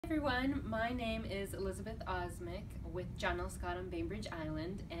Everyone, my name is Elizabeth Osmick with John L. Scott on Bainbridge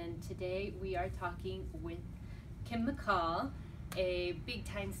Island, and today we are talking with Kim McCall, a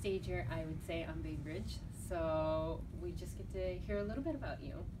big-time stager, I would say, on Bainbridge. So we just get to hear a little bit about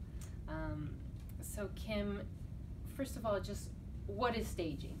you. So Kim, first of all, just what is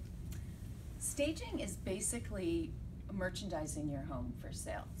staging? Staging is basically merchandising your home for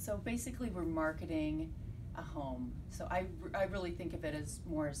sale. So basically we're marketing a home. So I really think of it as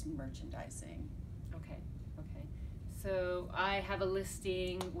more as merchandising. Okay. So I have a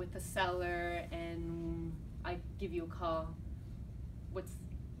listing with the seller and I give you a call. What's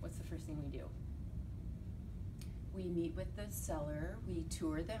the first thing we do? We meet with the seller, we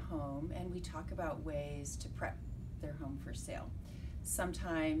tour the home, and we talk about ways to prep their home for sale.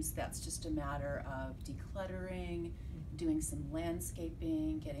 Sometimes that's just a matter of decluttering, doing some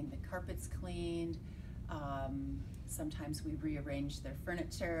landscaping, getting the carpets cleaned. Sometimes we rearrange their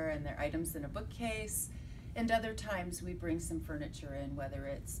furniture and their items in a bookcase, and other times we bring some furniture in, whether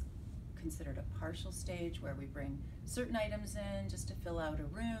it's considered a partial stage where we bring certain items in just to fill out a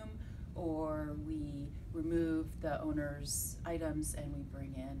room, or we remove the owner's items and we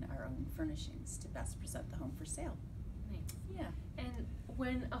bring in our own furnishings to best present the home for sale. Nice. Yeah. And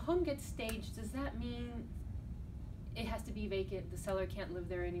when a home gets staged, does that mean it has to be vacant, the seller can't live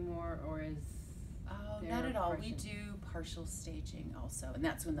there anymore, or is not at all. We do partial staging also, and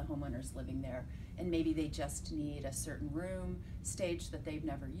that's when the homeowner's living there and maybe they just need a certain room staged that they've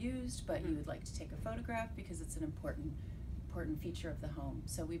never used, but you would like to take a photograph because it's an important feature of the home.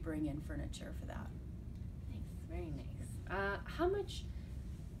 So we bring in furniture for that. Nice, very nice. How much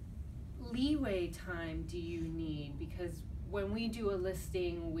leeway time do you need? Because when we do a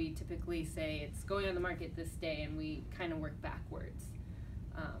listing, we typically say it's going on the market this day, and we kind of work backwards.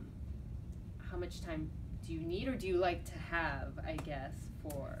 How much time do you need, or do you like to have, I guess,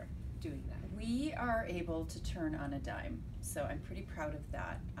 for doing that? We are able to turn on a dime, so I'm pretty proud of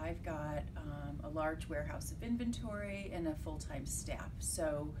that. I've got a large warehouse of inventory and a full-time staff,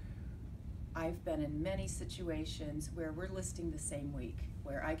 so I've been in many situations where we're listing the same week,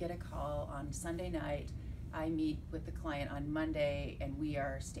 where I get a call on Sunday night, I meet with the client on Monday, and we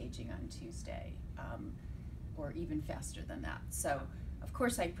are staging on Tuesday, or even faster than that. So, of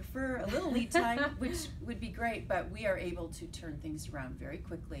course, I prefer a little lead time, which would be great, but we are able to turn things around very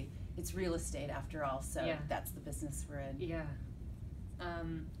quickly. It's real estate after all, so yeah. That's the business we're in. Yeah.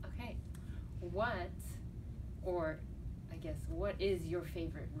 Okay. What is your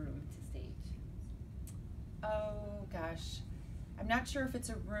favorite room to stage? Oh, gosh. I'm not sure if it's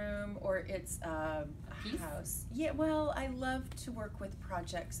a room or it's a house. Yeah, well, I love to work with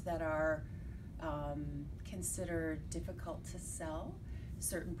projects that are considered difficult to sell,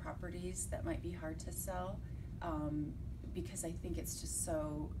 certain properties that might be hard to sell, because I think it's just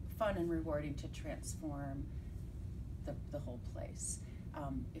so fun and rewarding to transform the whole place.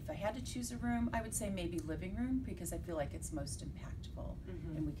 If I had to choose a room, I would say maybe living room, because I feel like it's most impactful,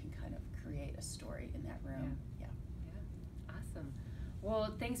 and we can kind of create a story in that room. Yeah. Awesome.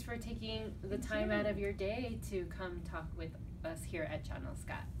 Well, thanks for taking the time out of your day to come talk with us here at John L.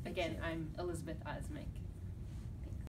 Scott. Again, I'm Elizabeth Osmick.